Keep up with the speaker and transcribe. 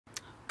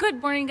Good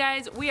morning,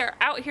 guys. We are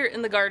out here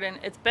in the garden.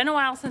 It's been a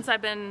while since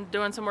I've been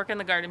doing some work in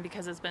the garden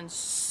because it's been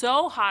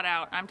so hot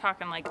out. I'm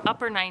talking like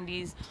upper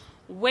 90s,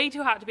 way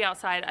too hot to be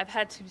outside. I've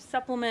had to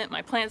supplement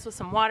my plants with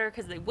some water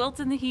because they wilt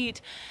in the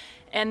heat.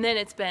 And then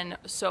it's been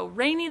so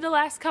rainy the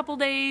last couple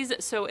days.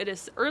 So it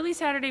is early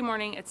Saturday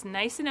morning. It's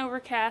nice and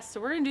overcast.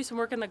 So we're gonna do some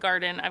work in the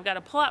garden. I've got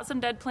to pull out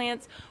some dead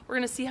plants. We're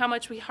gonna see how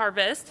much we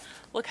harvest.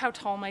 Look how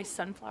tall my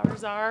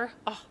sunflowers are.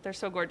 Oh, they're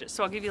so gorgeous.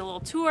 So I'll give you a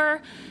little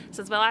tour.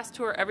 Since my last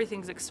tour,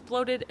 everything's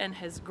exploded and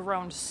has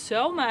grown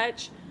so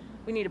much.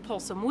 We need to pull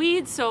some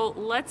weeds. So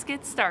let's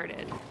get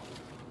started.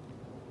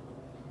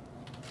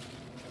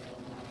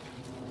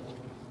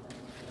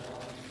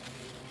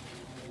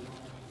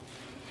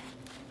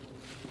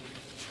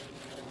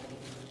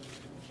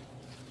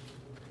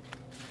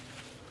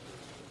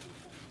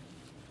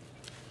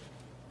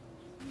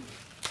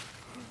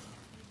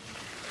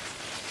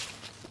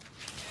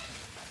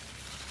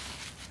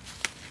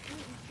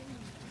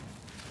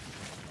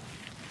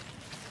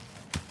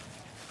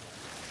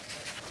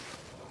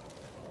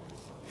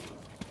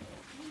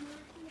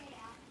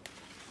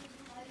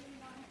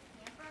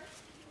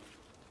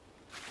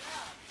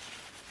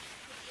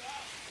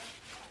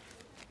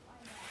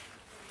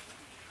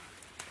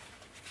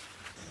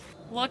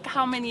 Look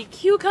how many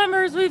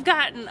cucumbers we've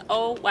gotten.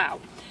 Oh, wow.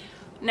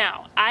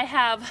 Now, I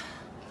have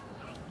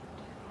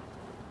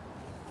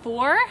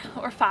 4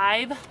 or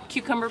 5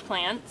 cucumber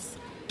plants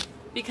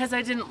because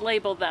I didn't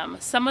label them.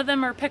 Some of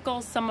them are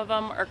pickles, some of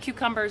them are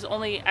cucumbers,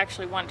 only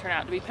actually one turned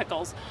out to be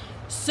pickles.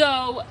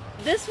 So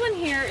this one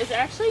here is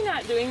actually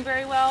not doing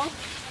very well.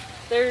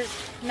 There's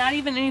not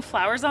even any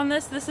flowers on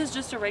this. This is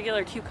just a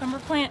regular cucumber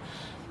plant.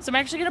 So I'm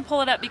actually gonna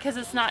pull it up because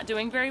it's not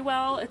doing very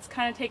well. It's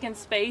kind of taking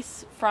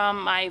space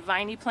from my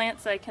viney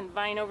plants that I can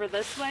vine over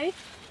this way.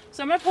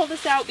 So I'm gonna pull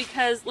this out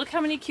because look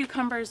how many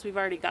cucumbers we've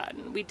already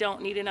gotten. We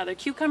don't need another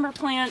cucumber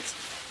plant.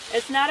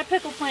 It's not a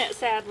pickle plant,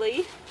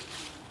 sadly.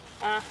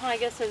 Well, I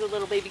guess there's a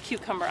little baby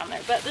cucumber on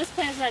there, but this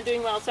plant's not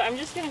doing well, so I'm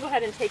just gonna go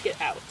ahead and take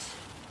it out.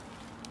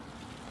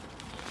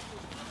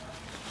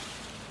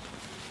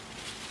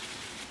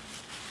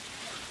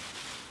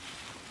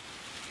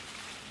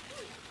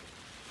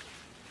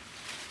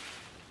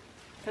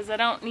 Because I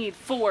don't need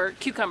 4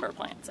 cucumber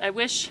plants. I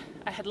wish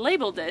I had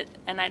labeled it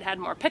and I'd had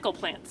more pickle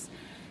plants,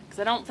 because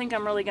I don't think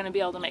I'm really going to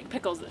be able to make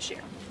pickles this year.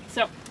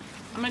 So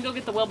I'm going to go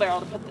get the wheelbarrow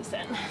to put this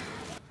in.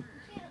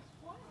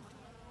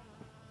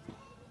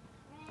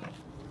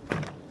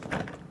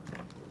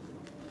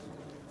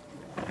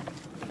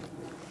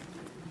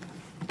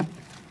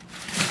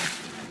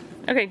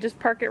 Okay, just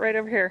park it right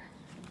over here.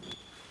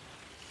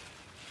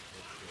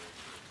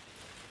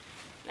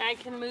 Now I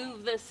can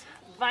move this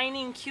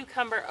vining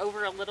cucumber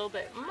over a little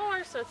bit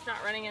more so it's not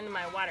running into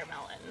my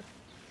watermelon.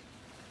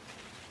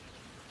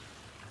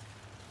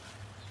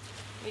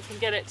 We can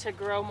get it to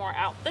grow more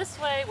out this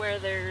way where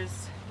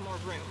there's more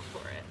room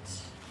for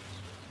it.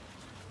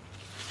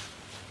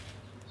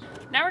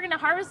 Now we're going to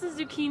harvest the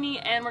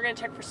zucchini and we're going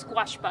to check for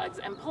squash bugs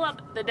and pull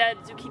up the dead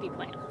zucchini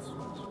plants.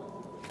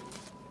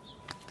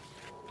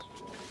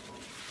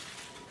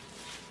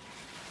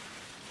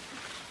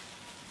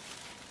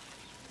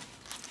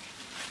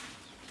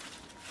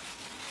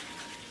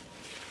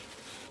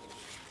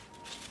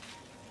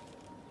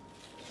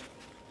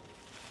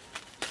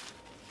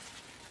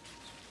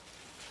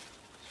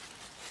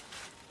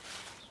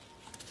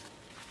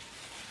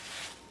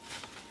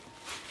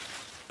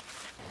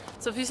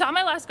 So if you saw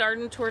my last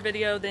garden tour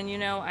video, then you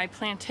know I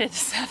planted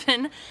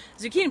 7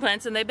 zucchini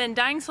plants and they've been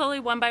dying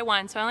slowly one by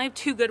one. So I only have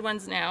 2 good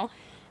ones now.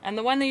 And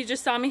the one that you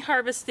just saw me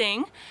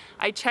harvesting,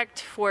 I checked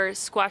for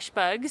squash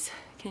bugs.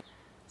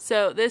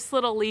 So this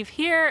little leaf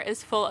here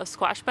is full of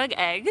squash bug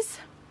eggs.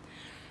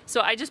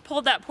 So I just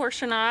pulled that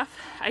portion off.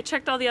 I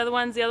checked all the other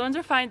ones. The other ones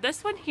are fine.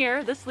 This one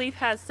here, this leaf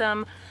has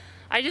some,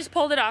 I just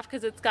pulled it off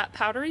because it's got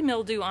powdery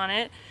mildew on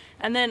it.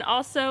 And then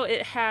also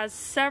it has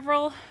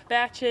several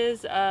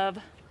batches of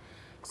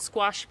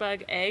squash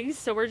bug eggs,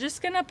 so we're just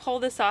gonna pull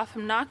this off.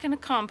 I'm not gonna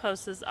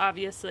compost this,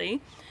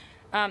 obviously.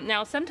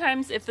 Now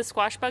sometimes if the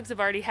squash bugs have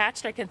already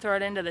hatched, I can throw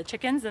it into the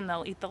chickens and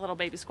they'll eat the little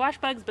baby squash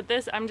bugs, but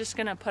this I'm just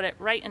gonna put it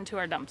right into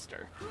our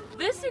dumpster.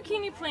 This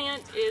zucchini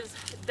plant is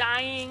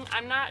dying.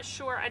 I'm not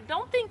sure. I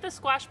don't think the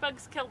squash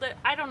bugs killed it.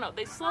 I don't know.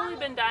 They've slowly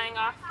been dying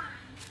off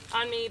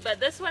on me, but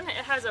this one, it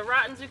has a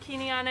rotten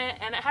zucchini on it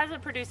and it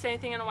hasn't produced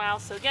anything in a while.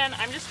 So again,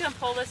 I'm just gonna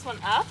pull this one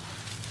up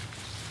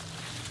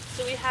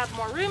so we have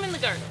more room in the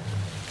garden.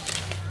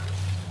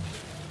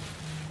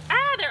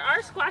 Ah, there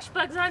are squash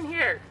bugs on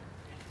here.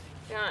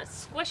 You're gonna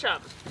squish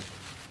them.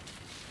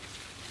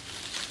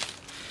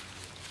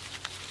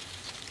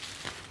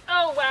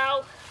 Oh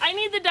wow, I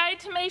need the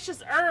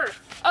diatomaceous earth.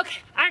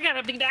 Okay, I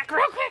gotta be back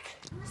real quick.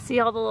 See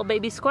all the little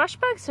baby squash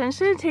bugs? So I'm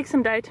just gonna take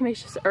some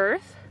diatomaceous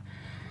earth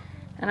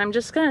and I'm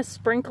just gonna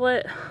sprinkle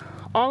it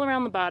all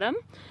around the bottom.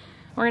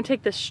 We're gonna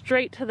take this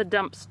straight to the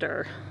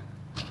dumpster.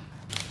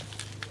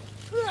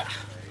 Ugh.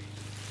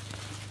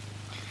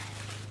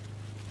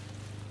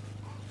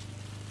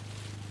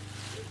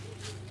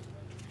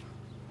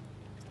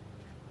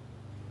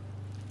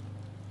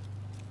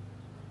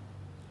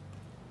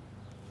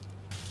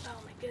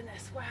 Oh my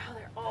goodness, wow,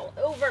 they're all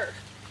over.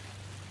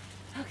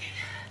 Okay,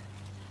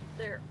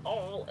 they're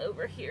all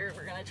over here.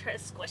 We're gonna try to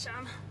squish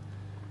them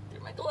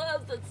through my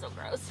gloves. That's so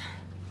gross.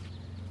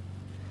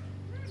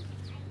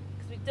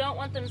 Because we don't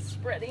want them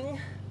spreading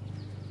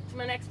to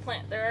my next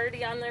plant. They're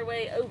already on their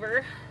way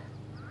over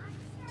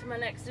to my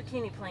next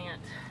zucchini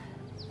plant.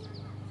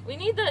 We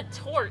need the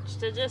torch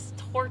to just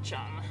torch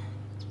them.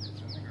 It's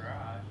in the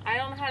garage. I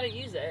don't know how to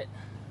use it.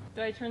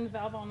 Do I turn the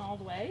valve on all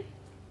the way?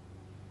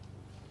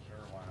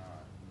 Sure, why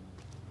not?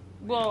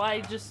 Well,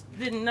 I just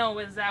didn't know,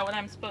 is that what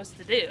I'm supposed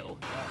to do?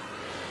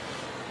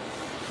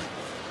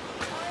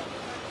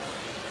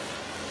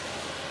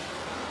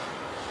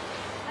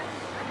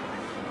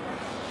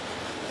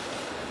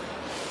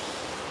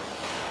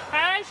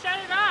 How did I shut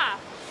it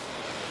off?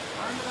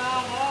 Turn the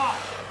valve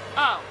off.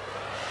 Oh.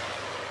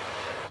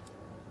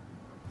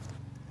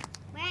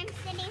 Where I'm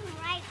sitting,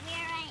 right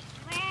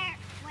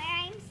where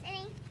I'm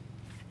sitting.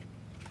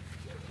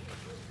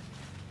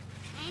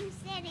 I'm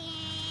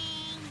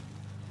sitting.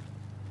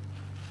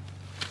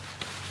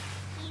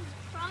 He's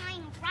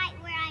crawling right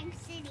where I'm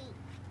sitting.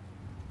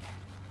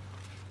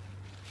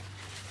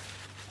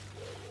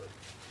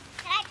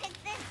 Can I pick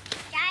this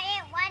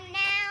giant one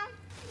now?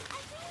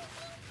 A green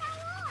bean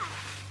fell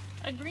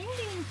off. A green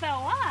bean fell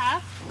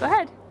off? Go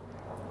ahead.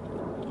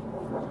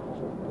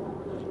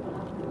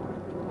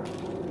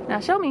 Now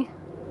show me.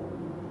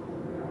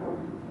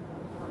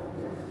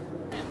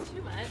 Not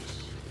too much.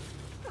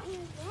 What is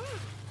that?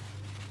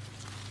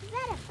 Is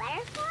that a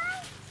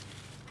butterfly?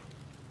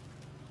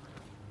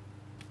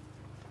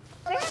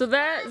 So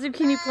that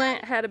zucchini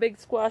plant had a big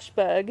squash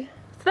bug.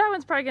 So that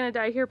one's probably gonna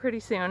die here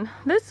pretty soon.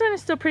 This one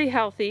is still pretty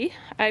healthy.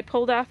 I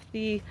pulled off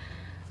the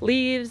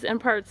leaves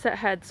and parts that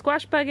had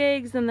squash bug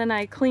eggs, and then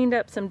I cleaned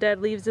up some dead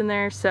leaves in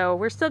there, so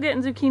we're still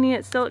getting zucchini.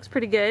 It still looks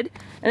pretty good.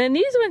 And then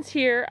these ones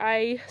here,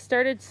 I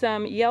started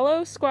some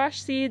yellow squash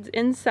seeds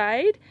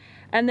inside,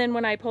 and then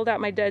when I pulled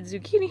out my dead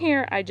zucchini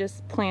here, I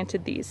just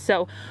planted these.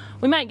 So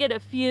we might get a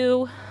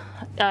few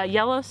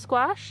yellow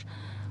squash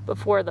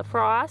before the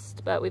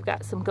frost, but we've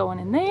got some going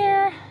in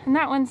there, and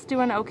that one's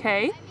doing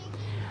okay.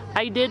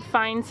 I did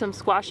find some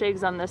squash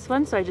eggs on this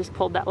one, so I just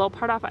pulled that little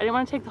part off. I didn't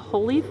want to take the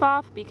whole leaf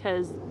off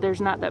because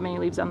there's not that many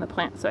leaves on the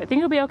plant, so I think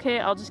it'll be okay.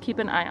 I'll just keep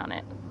an eye on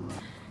it.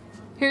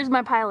 Here's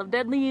my pile of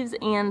dead leaves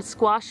and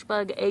squash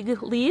bug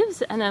egg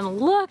leaves, and then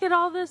look at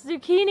all this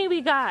zucchini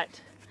we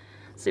got.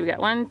 So we got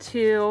 1,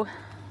 2,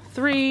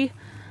 3,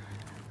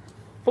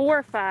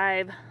 4,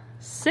 5,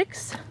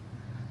 6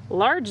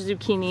 large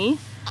zucchini.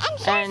 And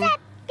here's a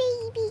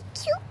baby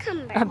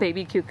cucumber. A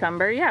baby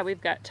cucumber. Yeah,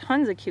 we've got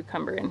tons of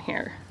cucumber in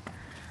here.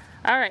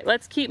 All right,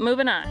 let's keep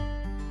moving on.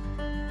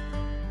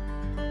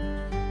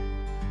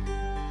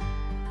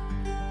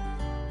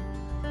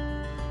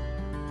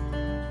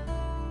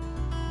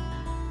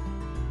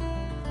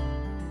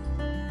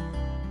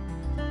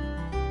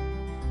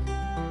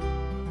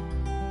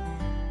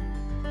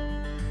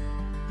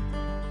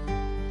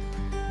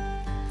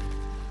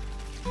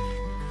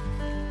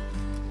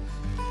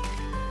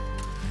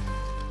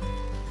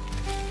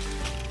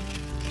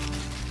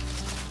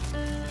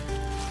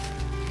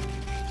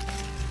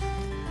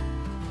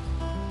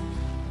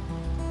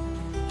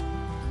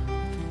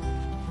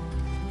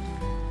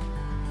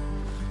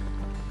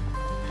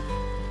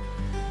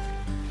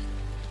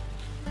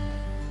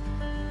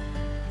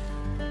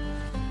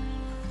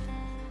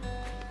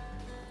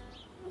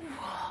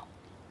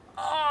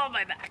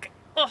 My back.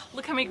 Oh,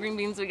 look how many green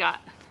beans we got.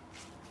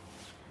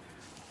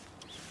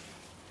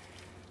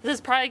 This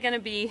is probably gonna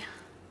be,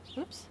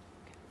 oops.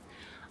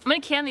 I'm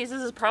gonna can these.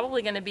 This is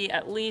probably gonna be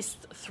at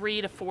least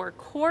 3 to 4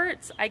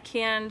 quarts. I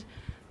canned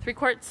 3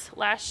 quarts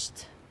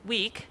last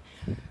week.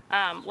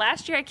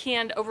 Last year I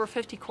canned over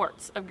 50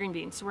 quarts of green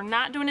beans. So we're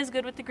not doing as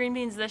good with the green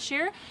beans this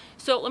year.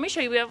 So let me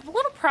show you, we have a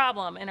little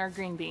problem in our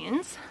green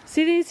beans.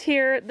 See these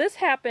here? This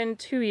happened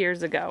 2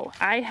 years ago.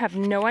 I have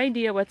no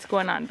idea what's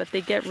going on, but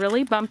they get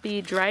really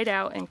bumpy, dried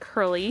out, and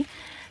curly.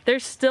 They're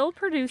still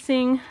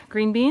producing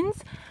green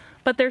beans,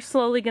 but they're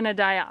slowly gonna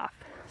die off.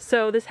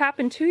 So this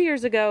happened 2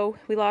 years ago.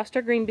 We lost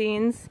our green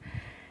beans.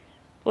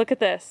 Look at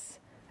this.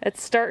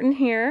 It's starting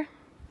here.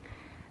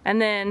 And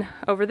then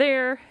over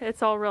there,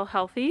 it's all real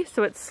healthy,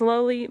 so it's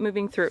slowly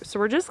moving through. So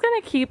we're just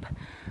gonna keep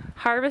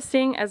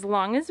harvesting as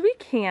long as we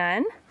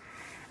can.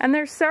 And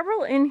there's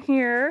several in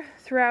here,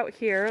 throughout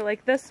here,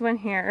 like this one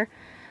here.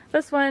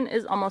 This one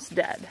is almost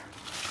dead.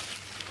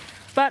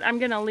 But I'm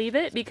gonna leave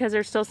it because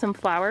there's still some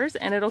flowers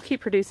and it'll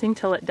keep producing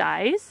till it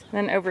dies.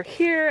 Then over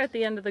here at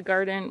the end of the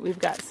garden, we've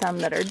got some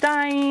that are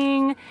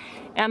dying.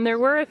 And there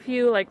were a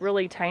few like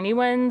really tiny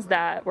ones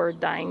that were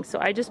dying, so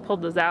I just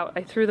pulled those out.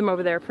 I threw them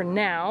over there for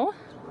now.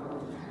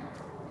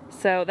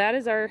 So that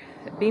is our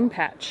bean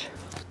patch.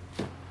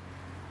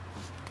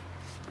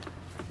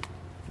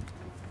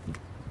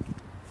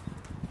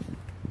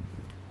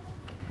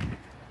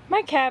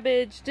 My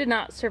cabbage did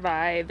not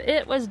survive.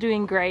 It was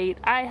doing great.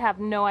 I have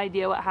no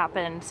idea what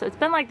happened. So it's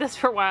been like this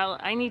for a while.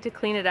 I need to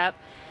clean it up.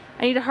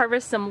 I need to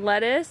harvest some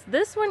lettuce.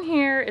 This one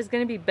here is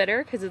gonna be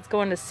bitter because it's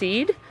going to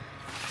seed.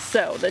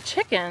 So the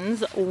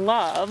chickens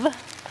love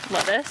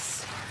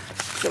lettuce.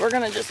 So we're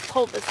gonna just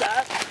pull this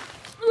up.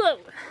 Whoa.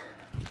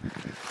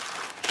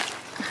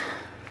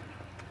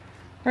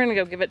 We're gonna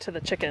go give it to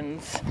the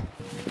chickens.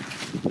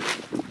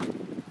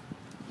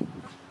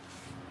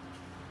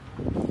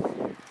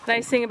 The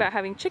nice thing about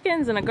having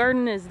chickens in a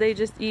garden is they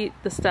just eat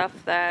the stuff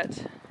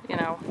that, you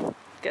know,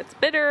 gets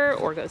bitter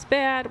or goes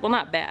bad. Well,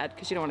 not bad,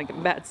 because you don't want to give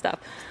them bad stuff,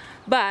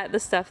 but the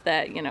stuff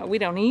that, you know, we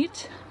don't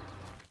eat.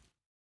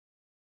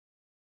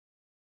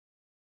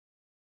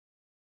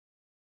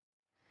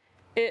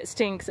 It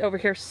stinks over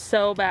here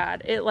so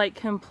bad. It like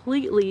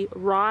completely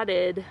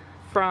rotted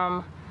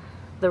from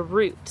the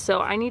root.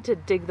 So I need to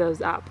dig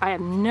those up. I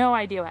have no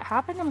idea what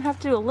happened. I'm gonna have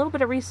to do a little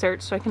bit of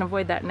research so I can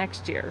avoid that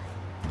next year.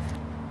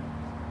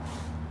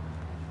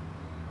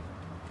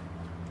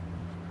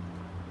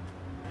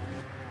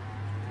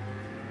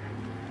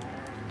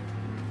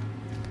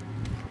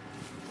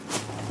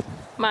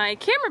 My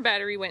camera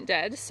battery went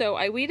dead, so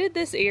I weeded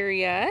this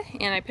area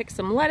and I picked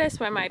some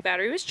lettuce while my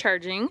battery was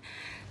charging.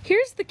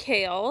 Here's the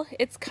kale.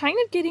 It's kind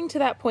of getting to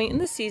that point in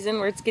the season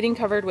where it's getting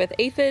covered with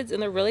aphids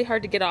and they're really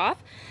hard to get off.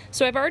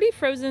 So I've already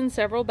frozen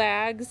several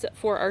bags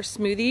for our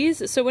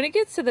smoothies. So when it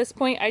gets to this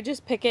point, I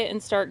just pick it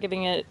and start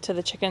giving it to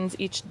the chickens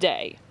each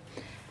day.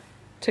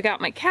 Took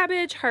out my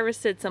cabbage,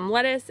 harvested some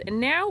lettuce,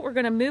 and now we're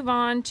gonna move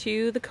on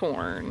to the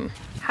corn.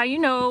 How you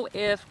know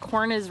if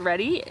corn is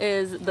ready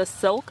is the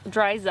silk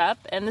dries up,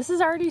 and this is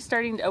already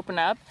starting to open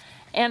up.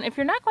 And if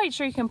you're not quite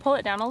sure, you can pull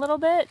it down a little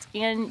bit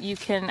and you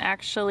can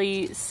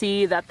actually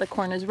see that the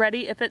corn is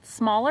ready. If it's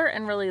smaller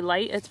and really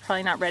light, it's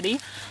probably not ready.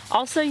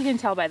 Also, you can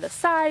tell by the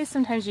size.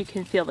 Sometimes you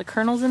can feel the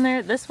kernels in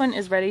there. This one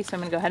is ready, so I'm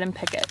gonna go ahead and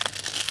pick it.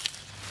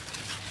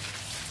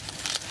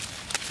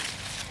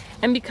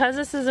 And because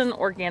this is an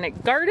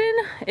organic garden,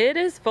 it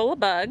is full of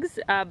bugs,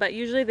 but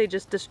usually they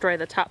just destroy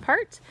the top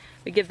part.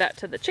 We give that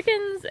to the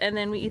chickens and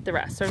then we eat the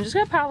rest. So I'm just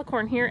gonna pile the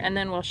corn here and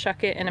then we'll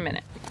shuck it in a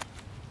minute.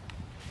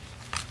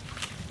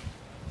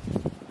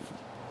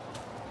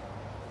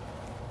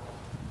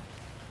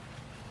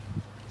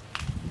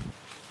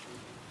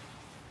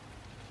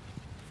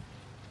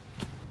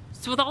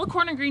 So with all the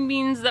corn and green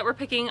beans that we're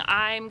picking,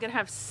 I'm gonna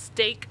have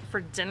steak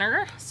for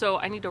dinner. So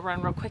I need to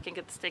run real quick and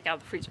get the steak out of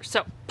the freezer.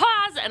 So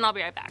pause and I'll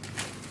be right back.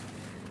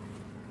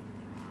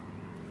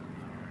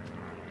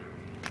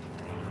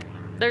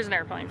 There's an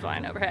airplane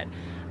flying overhead.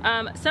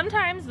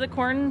 Sometimes the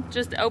corn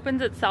just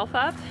opens itself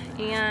up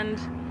and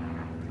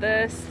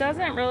this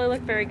doesn't really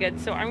look very good.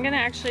 So I'm gonna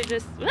actually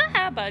just,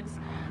 bugs.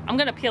 I'm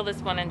gonna peel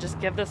this one and just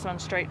give this one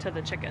straight to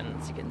the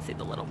chickens. You can see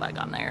the little bug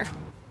on there.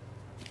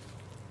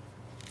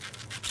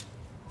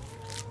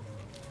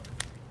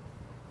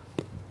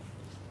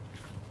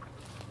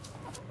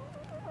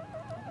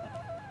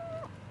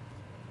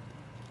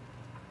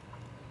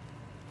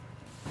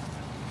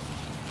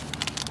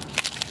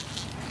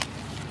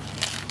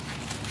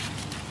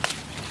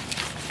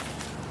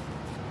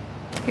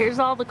 Here's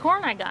all the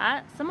corn I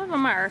got. Some of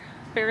them are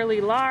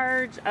fairly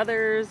large,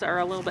 others are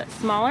a little bit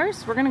smaller.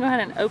 So we're gonna go ahead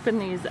and open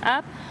these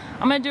up.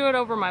 I'm gonna do it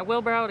over my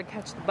wheelbarrow to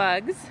catch the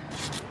bugs.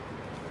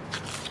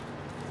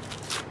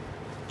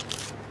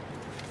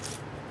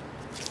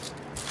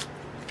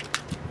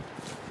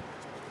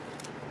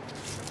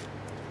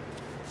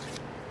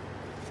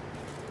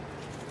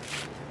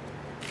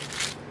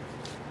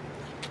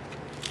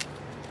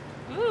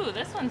 Ooh,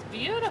 this one's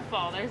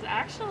beautiful. There's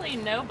actually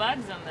no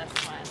bugs in this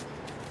one.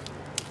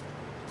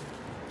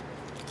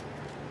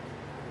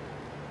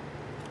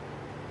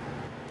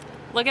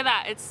 Look at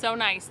that, it's so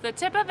nice. The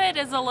tip of it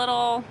is a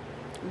little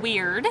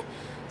weird.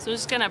 So I'm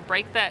just gonna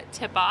break that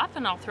tip off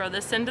and I'll throw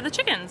this into the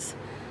chickens.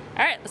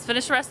 All right, let's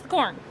finish the rest of the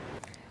corn.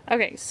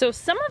 Okay, so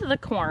some of the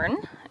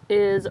corn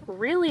is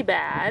really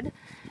bad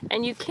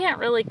and you can't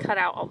really cut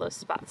out all those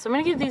spots. So I'm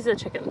gonna give these to the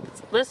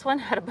chickens. This one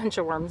had a bunch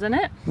of worms in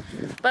it,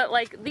 but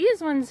like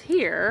these ones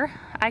here,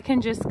 I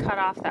can just cut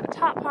off that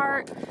top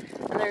part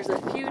and there's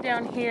a few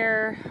down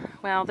here.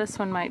 Well, this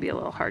one might be a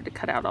little hard to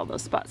cut out all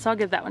those spots, so I'll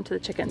give that one to the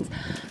chickens.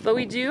 But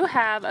we do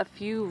have a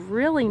few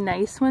really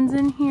nice ones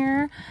in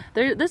here.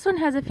 This one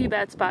has a few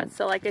bad spots,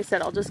 so like I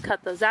said, I'll just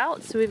cut those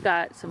out. So we've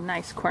got some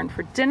nice corn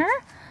for dinner.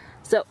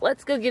 So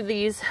let's go give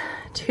these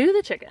to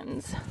the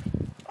chickens.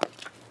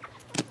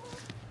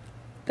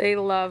 They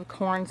love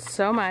corn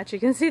so much. You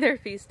can see their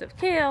feast of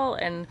kale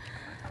and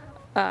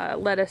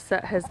lettuce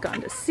that has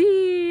gone to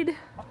seed.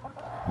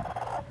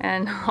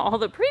 And all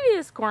the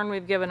previous corn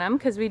we've given them,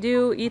 because we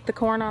do eat the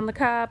corn on the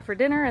cob for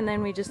dinner and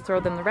then we just throw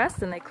them the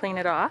rest and they clean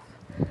it off.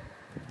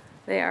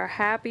 They are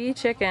happy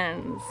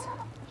chickens.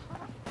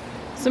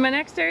 So my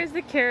next area is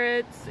the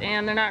carrots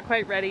and they're not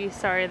quite ready.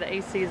 Sorry, the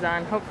AC's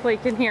on. Hopefully you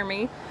can hear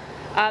me.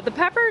 The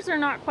peppers are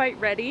not quite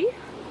ready.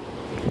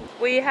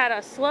 We had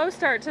a slow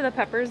start to the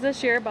peppers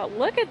this year, but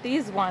look at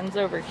these ones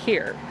over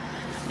here.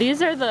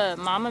 These are the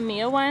Mamma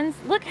Mia ones.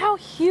 Look how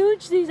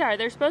huge these are.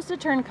 They're supposed to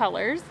turn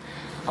colors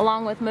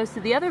along with most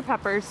of the other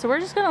peppers. So we're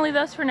just gonna leave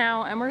those for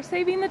now and we're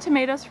saving the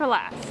tomatoes for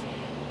last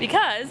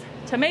because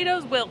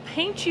tomatoes will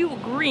paint you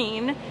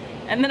green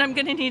and then I'm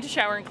gonna need to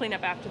shower and clean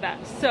up after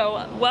that.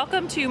 So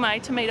welcome to my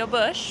tomato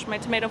bush, my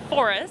tomato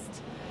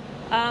forest.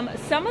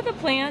 Some of the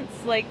plants,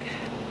 like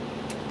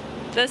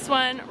this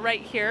one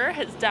right here,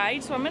 has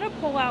died, so I'm gonna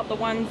pull out the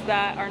ones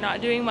that are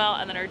not doing well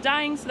and that are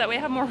dying, so that way I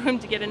have more room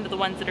to get into the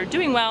ones that are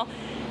doing well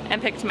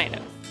and pick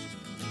tomatoes.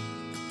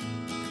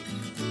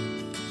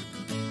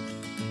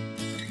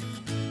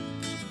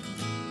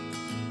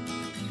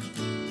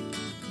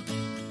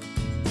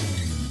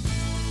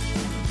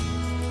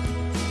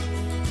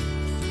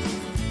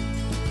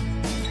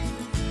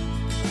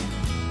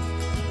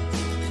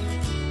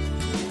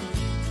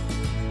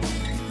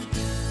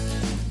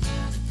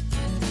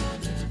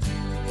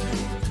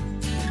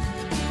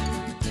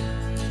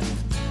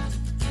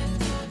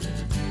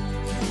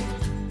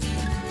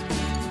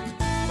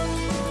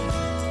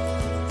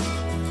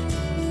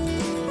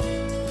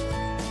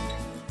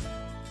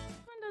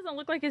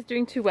 Look like it's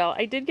doing too well.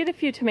 I did get a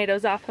few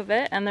tomatoes off of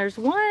it, and there's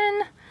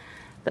one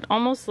that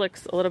almost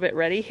looks a little bit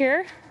ready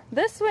here.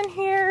 This one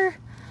here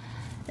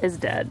is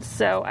dead,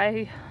 so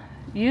I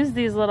use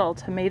these little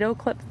tomato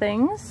clip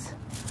things.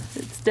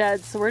 It's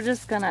dead, so we're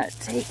just gonna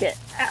take it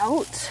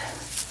out.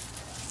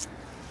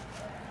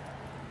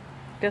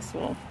 Guess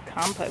we'll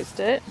compost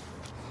it.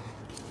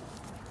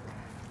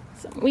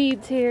 Some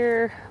weeds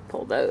here,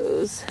 pull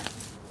those.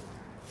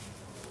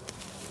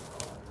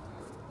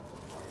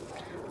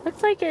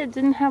 Looks like it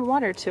didn't have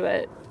water to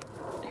it.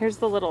 Here's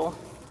the little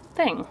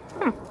thing.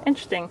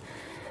 Interesting.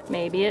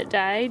 Maybe it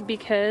died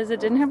because it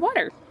didn't have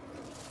water.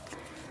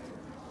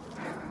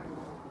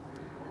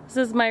 This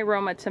is my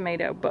Roma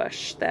tomato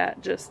bush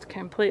that just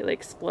completely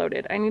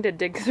exploded. I need to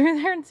dig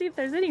through there and see if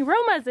there's any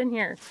Romas in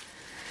here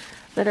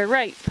that are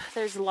ripe.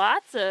 There's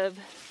lots of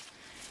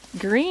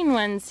green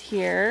ones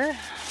here.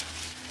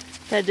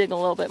 Gotta dig a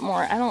little bit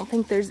more. I don't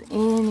think there's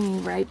any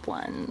ripe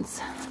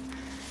ones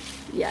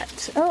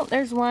yet. Oh,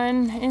 there's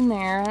one in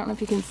there. I don't know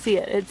if you can see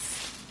it.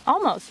 It's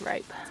almost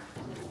ripe.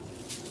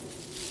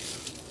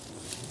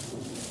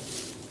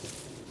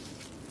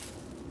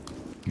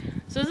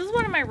 So this is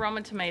one of my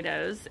Roma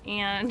tomatoes,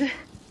 and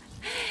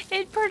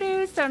it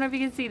produced, I don't know if you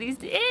can see, these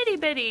itty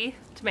bitty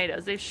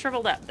tomatoes. They've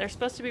shriveled up. They're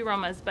supposed to be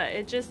Romas, but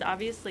it just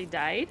obviously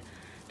died.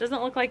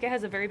 Doesn't look like it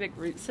has a very big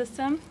root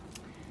system.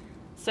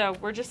 So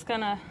we're just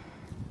gonna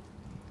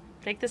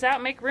take this out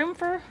and make room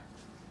for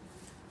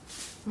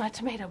my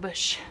tomato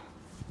bush.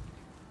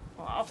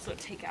 I'll also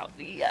take out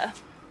the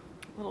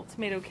little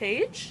tomato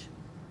cage.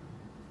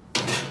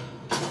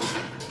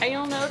 And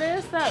you'll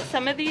notice that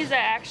some of these are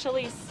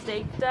actually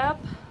staked up.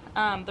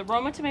 The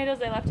Roma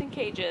tomatoes I left in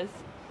cages,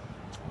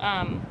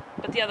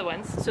 but the other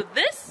ones. So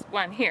this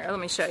one here, let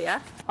me show you.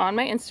 On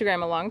my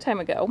Instagram a long time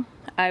ago,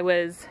 I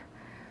was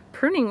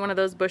pruning one of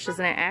those bushes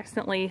and I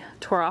accidentally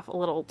tore off a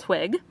little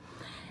twig.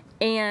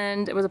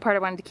 And it was a part I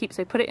wanted to keep,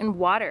 so I put it in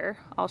water.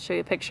 I'll show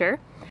you a picture.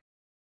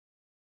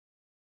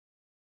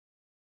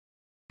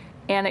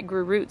 And it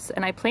grew roots,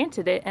 and I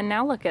planted it, and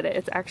now look at it.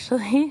 It's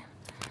actually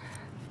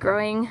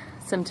growing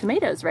some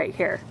tomatoes right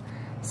here.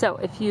 So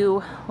if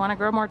you want to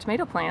grow more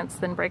tomato plants,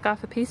 then break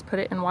off a piece, put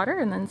it in water,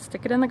 and then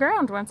stick it in the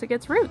ground once it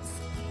gets roots.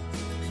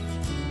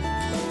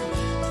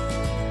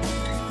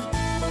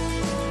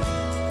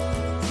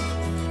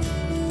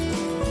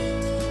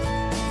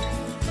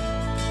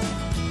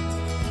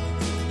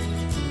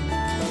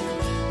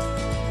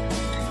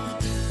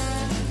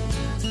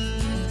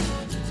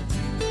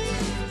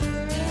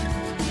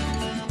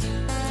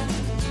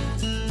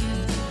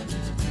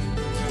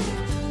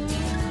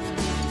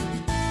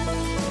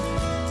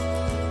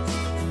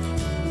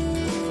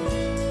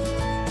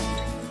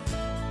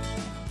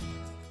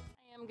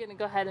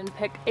 Go ahead and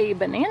pick a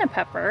banana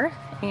pepper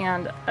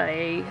and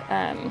a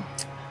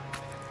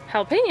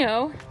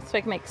jalapeno so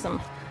I can make some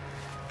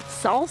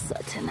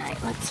salsa tonight.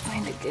 Let's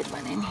find a good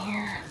one in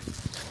here.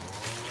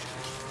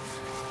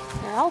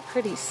 They're all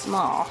pretty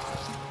small.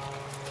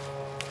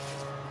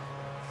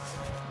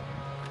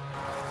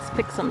 Let's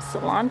pick some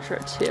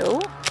cilantro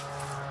too.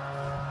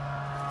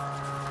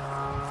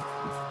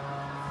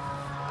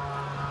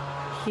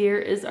 Here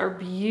is our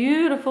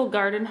beautiful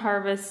garden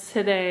harvest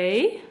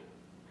today.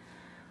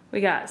 We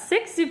got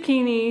 6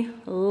 zucchini,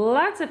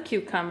 lots of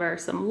cucumber,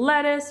 some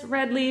lettuce,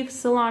 red leaf,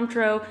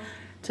 cilantro,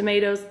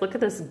 tomatoes. Look at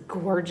this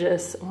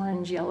gorgeous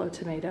orange yellow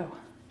tomato.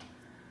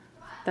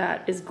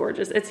 That is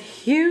gorgeous. It's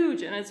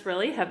huge and it's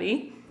really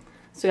heavy.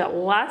 So we got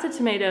lots of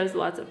tomatoes,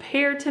 lots of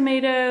pear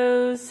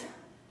tomatoes,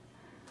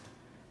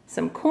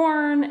 some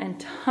corn, and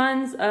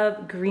tons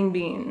of green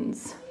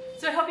beans.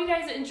 So I hope you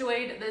guys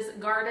enjoyed this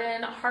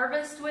garden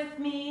harvest with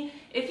me.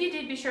 If you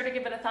did, be sure to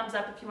give it a thumbs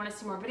up. If you want to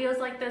see more videos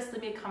like this,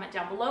 leave me a comment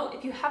down below.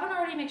 If you haven't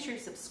already, make sure you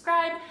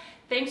subscribe.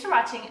 Thanks for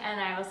watching, and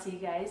I will see you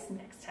guys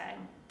next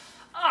time.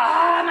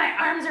 Ah,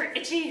 my arms are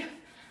itchy.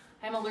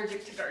 I'm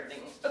allergic to gardening.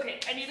 Okay,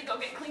 I need to go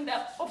get cleaned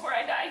up before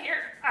I die here.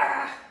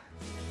 Ah.